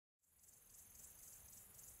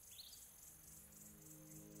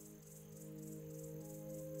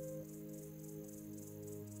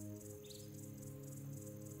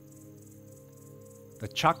The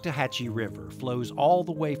Choctawhatchee River flows all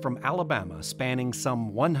the way from Alabama, spanning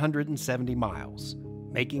some 170 miles,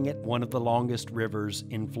 making it one of the longest rivers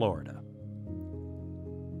in Florida.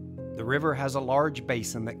 The river has a large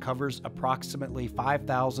basin that covers approximately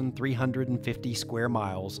 5,350 square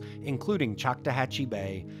miles, including Choctawhatchee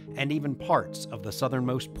Bay and even parts of the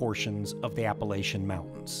southernmost portions of the Appalachian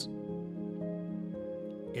Mountains.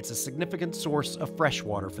 It's a significant source of fresh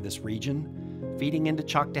water for this region, feeding into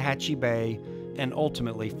Choctawhatchee Bay and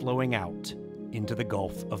ultimately flowing out into the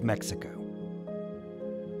Gulf of Mexico.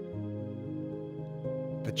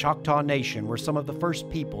 The Choctaw Nation were some of the first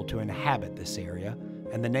people to inhabit this area,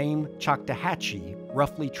 and the name Choctawhatchee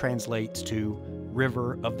roughly translates to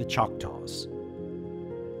River of the Choctaws.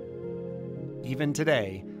 Even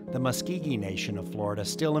today, the Muscogee Nation of Florida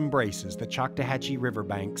still embraces the Choctawhatchee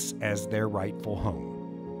riverbanks as their rightful home.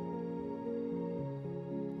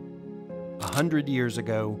 100 years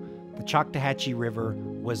ago, the Choctawhatchee River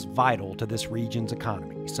was vital to this region's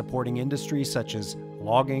economy, supporting industries such as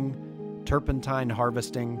logging, turpentine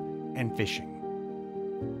harvesting, and fishing.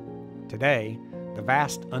 Today, the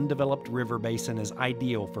vast undeveloped river basin is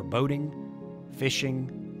ideal for boating,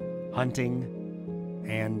 fishing, hunting,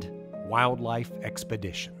 and wildlife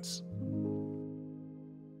expeditions.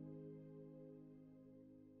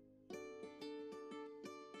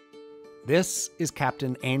 This is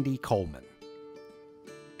Captain Andy Coleman.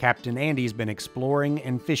 Captain Andy's been exploring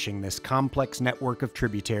and fishing this complex network of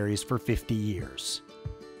tributaries for 50 years.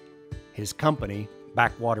 His company,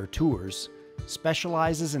 Backwater Tours,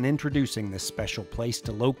 specializes in introducing this special place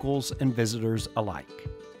to locals and visitors alike.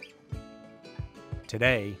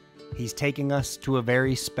 Today, he's taking us to a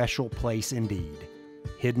very special place indeed,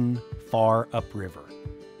 hidden far upriver.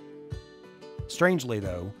 Strangely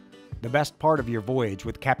though, the best part of your voyage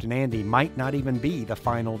with Captain Andy might not even be the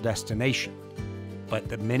final destination, but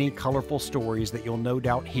the many colorful stories that you'll no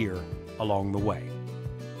doubt hear along the way.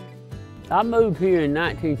 I moved here in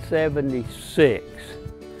 1976.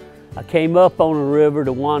 I came up on the river,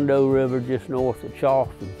 the Wando River, just north of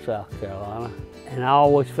Charleston, South Carolina, and I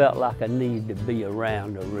always felt like I needed to be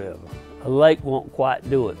around a river. A lake won't quite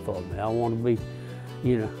do it for me. I want to be,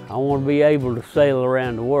 I want to be able to sail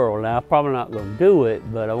around the world. Now, I'm probably not going to do it,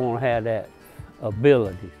 but I want to have that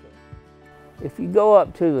ability. If you go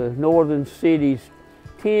up to the northern cities,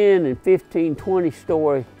 10 and 15,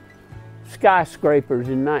 20-story skyscrapers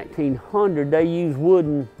in 1900, they used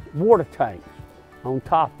wooden water tanks on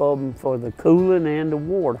top of them for the cooling and the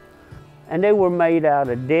water. And they were made out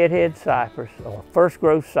of deadhead cypress or first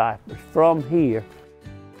growth cypress from here.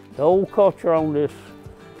 The old culture on this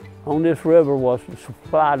river was to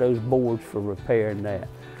supply those boards for repairing that.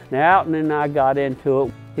 Now Alton and I got into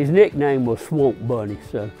it. His nickname was Swamp Bunny,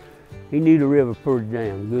 so he knew the river pretty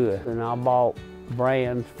damn good. And I bought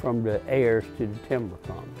brands from the heirs to the timber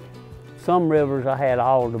company. Some rivers I had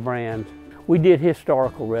all the brands. We did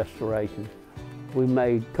historical restorations. We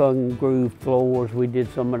made tongue groove floors. We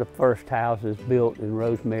did some of the first houses built in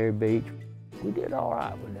Rosemary Beach. We did all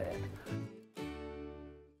right with that.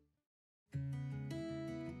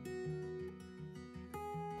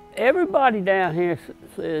 Everybody down here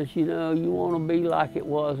says, you want to be like it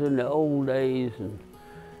was in the old days and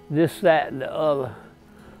this, that, and the other.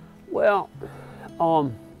 Well,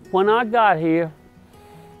 when I got here,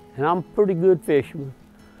 and I'm a pretty good fisherman,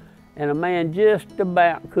 and a man just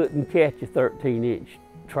about couldn't catch a 13-inch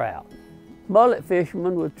trout. Mullet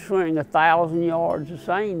fishermen would string 1,000 yards of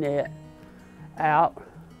seine net out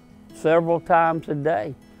several times a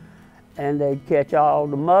day, and they'd catch all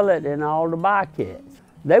the mullet and all the bycatch.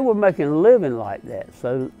 They were making a living like that,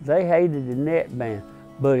 so they hated the net ban,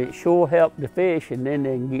 but it sure helped the fish, and then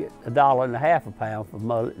they can get $1.50 a pound for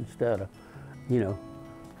mullet instead of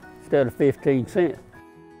 15 cents.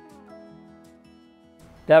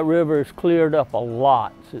 That river has cleared up a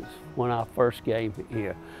lot since when I first came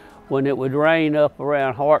here. When it would rain up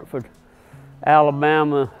around Hartford,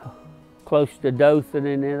 Alabama, close to Dothan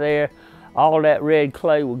and in there, all that red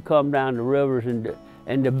clay would come down the rivers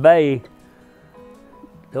and the bay.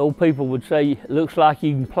 The old people would say, it looks like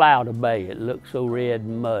you can plow the bay. It looks so red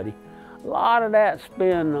and muddy. A lot of that's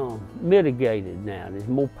been mitigated now. There's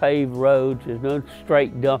more paved roads, there's no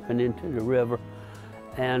straight dumping into the river,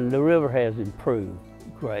 and the river has improved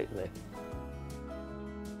greatly.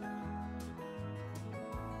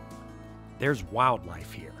 There's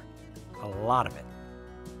wildlife here, a lot of it.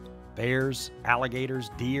 Bears,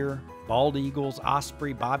 alligators, deer, bald eagles,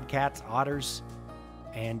 osprey, bobcats, otters,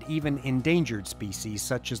 and even endangered species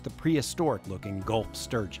such as the prehistoric-looking Gulf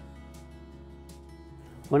sturgeon.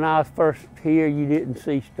 When I was first here, you didn't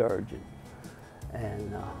see sturgeon.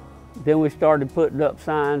 And Then we started putting up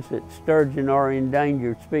signs that sturgeon are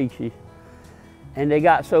endangered species. And they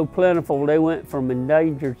got so plentiful, they went from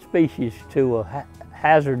endangered species to a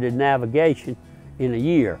hazarded navigation in a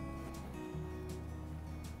year.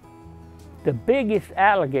 The biggest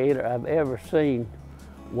alligator I've ever seen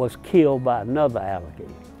was killed by another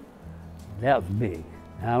alligator. That was big.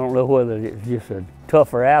 I don't know whether it's just a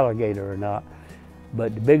tougher alligator or not,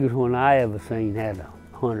 but the biggest one I ever seen had a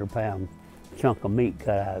 100-pound chunk of meat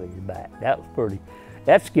cut out of his back. That was pretty,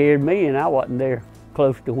 that scared me, and I wasn't there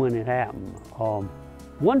close to when it happened.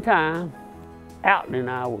 One time, Alton and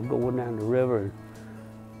I were going down the river, and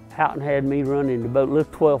Alton had me running the boat, a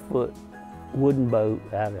little 12-foot wooden boat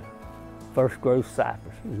out of first growth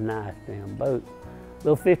cypress. It was a nice damn boat.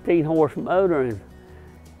 Little 15-horse motor,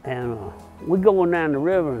 and we're going down the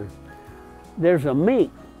river, and there's a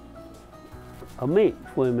mink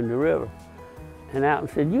swimming the river. And Alton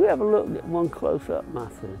said, "You ever looked at one close up?" And I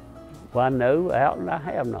said, "Why, no, Alton, I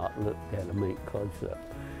have not looked at a mink close up."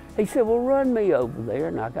 He said, "Well, run me over there."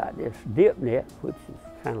 And I got this dip net, which is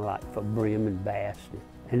kind of like for brim and bass.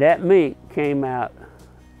 And that mink came out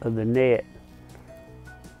of the net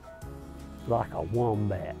like a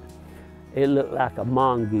wombat. It looked like a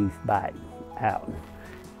mongoose biting Alton.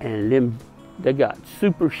 And then they got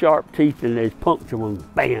super sharp teeth, and there's puncture wounds,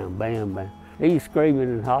 bam, bam, bam. He's screaming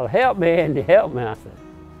and hollering, "Help me, Andy, help me." I said,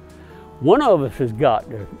 "One of us has got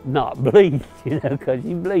to not bleed, you know, because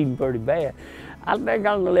you're bleeding pretty bad. I think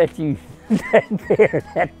I'm gonna let you take care of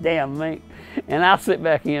that damn mink, and I'll sit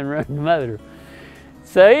back here and run the motor."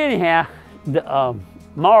 So anyhow, the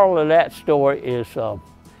moral of that story is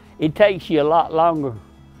it takes you a lot longer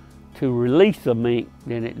to release a mink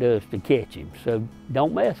than it does to catch him. So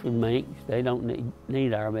don't mess with minks. They don't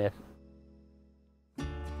need our mess.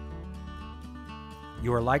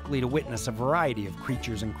 You are likely to witness a variety of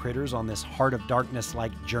creatures and critters on this heart of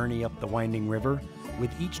darkness-like journey up the winding river, with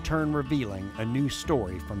each turn revealing a new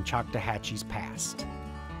story from Choctawhatchee's past.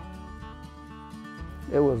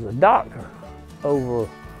 There was a doctor over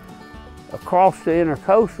across the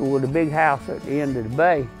intercoastal with a big house at the end of the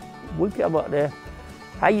bay. We come up there,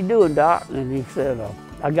 "How you doing, Doc?" And he said,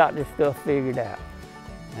 "I got this stuff figured out."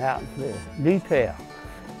 Alton said, "Do tell."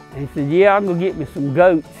 And he said, "Yeah, I'm gonna get me some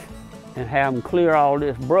goats and have them clear all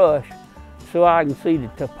this brush so I can see the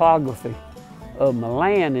topography of my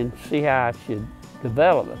land and see how I should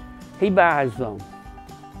develop it." He buys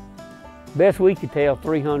best we could tell,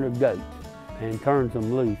 300 goats and turns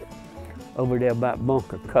them loose over there about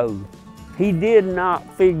Bunker Cove. He did not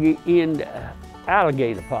figure in the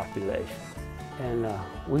alligator population. And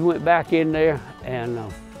we went back in there, and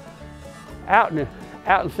Alton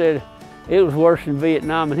said it was worse than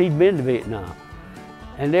Vietnam, and he'd been to Vietnam.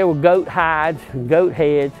 And there were goat hides and goat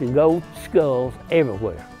heads and goat skulls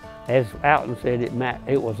everywhere. As Alton said,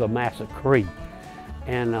 it was a massacre.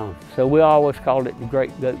 And so we always called it the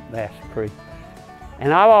Great Goat Massacre.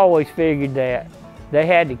 And I've always figured that they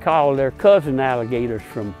had to call their cousin alligators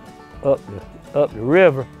from up the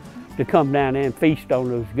river to come down there and feast on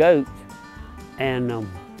those goats. And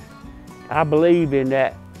I believe in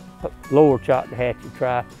that lower Choctawhatchee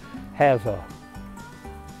tribe has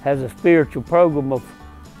a spiritual program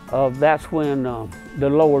of that's when the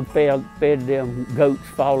Lord fed them goats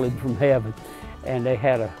falling from heaven, and they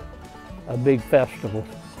had a big festival,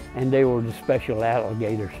 and they were the special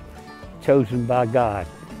alligators chosen by God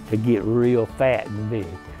to get real fat and big.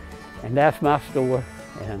 And that's my story,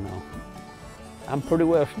 and I'm pretty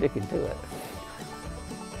well sticking to it.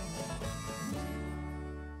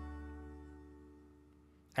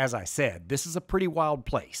 As I said, this is a pretty wild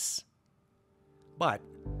place. But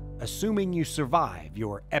assuming you survive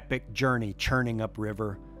your epic journey churning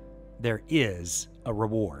upriver, there is a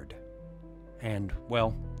reward. And,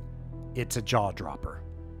 well, it's a jaw-dropper.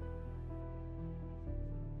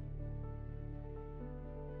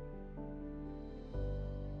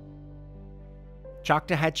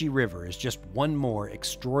 Choctawhatchee River is just one more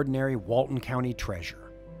extraordinary Walton County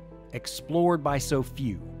treasure, explored by so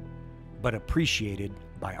few, but appreciated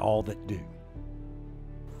by all that do.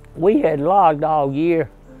 We had logged all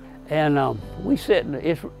year, and we sitting,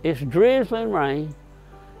 it's drizzling rain,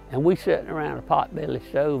 and we sitting around a potbelly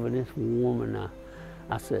stove, and it's warm, and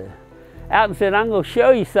I said, Alton said, "I'm gonna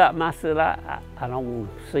show you something." I said, I don't want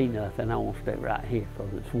to see nothing. I want to stay right here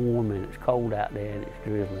because it's warm and it's cold out there and it's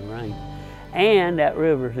drizzling rain. And that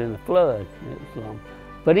river's in the flood.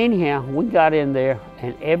 But anyhow, we got in there,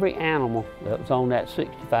 and every animal that was on that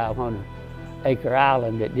 6,500-acre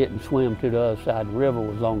island that didn't swim to the other side of the river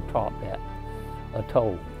was on top of that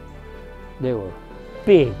atoll. There were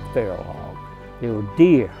big feral hogs. There were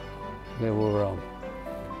deer. There was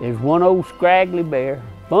one old scraggly bear,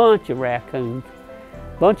 bunch of raccoons,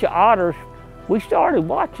 bunch of otters. We started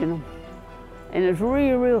watching them, and it's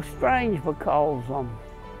real strange because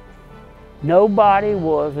nobody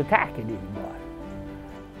was attacking anybody.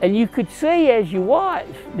 And you could see as you watched,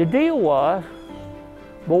 the deal was,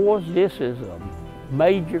 boys, this is a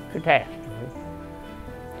major catastrophe.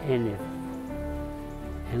 And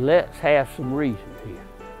let's have some reason here.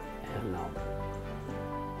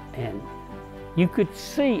 And you could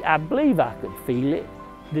see, I believe I could feel it.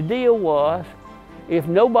 The deal was, if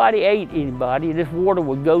nobody ate anybody, this water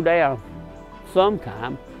would go down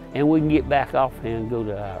sometime, and we can get back off here and go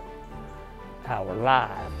to our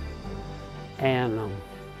lives. And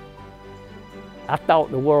I thought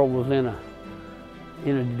the world was in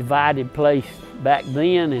a divided place back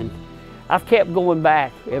then, and I've kept going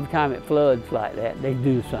back every time it floods like that. They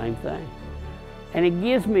do the same thing. And it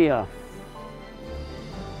gives me a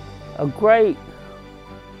great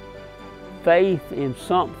faith in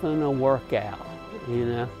something to work out, you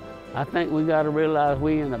know. I think we got to realize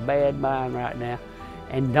we're in a bad mind right now,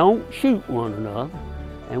 and don't shoot one another,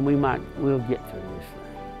 and we'll get through this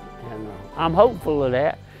thing. And I'm hopeful of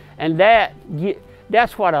that, and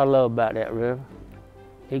that's what I love about that river.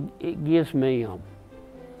 It gives me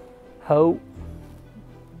hope,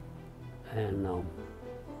 and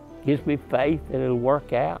gives me faith that it'll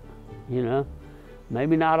work out, you know.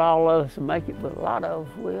 Maybe not all of us will make it, but a lot of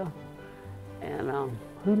us will. And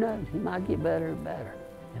who knows, it might get better and better,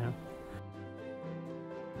 you know.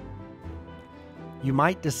 You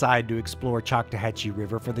might decide to explore Choctawhatchee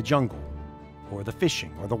River for the jungle, or the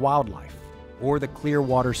fishing, or the wildlife, or the clear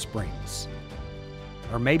water springs.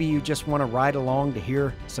 Or maybe you just want to ride along to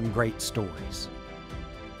hear some great stories.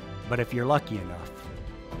 But if you're lucky enough,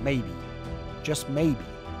 maybe, just maybe,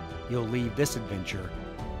 you'll leave this adventure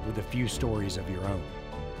with a few stories of your own.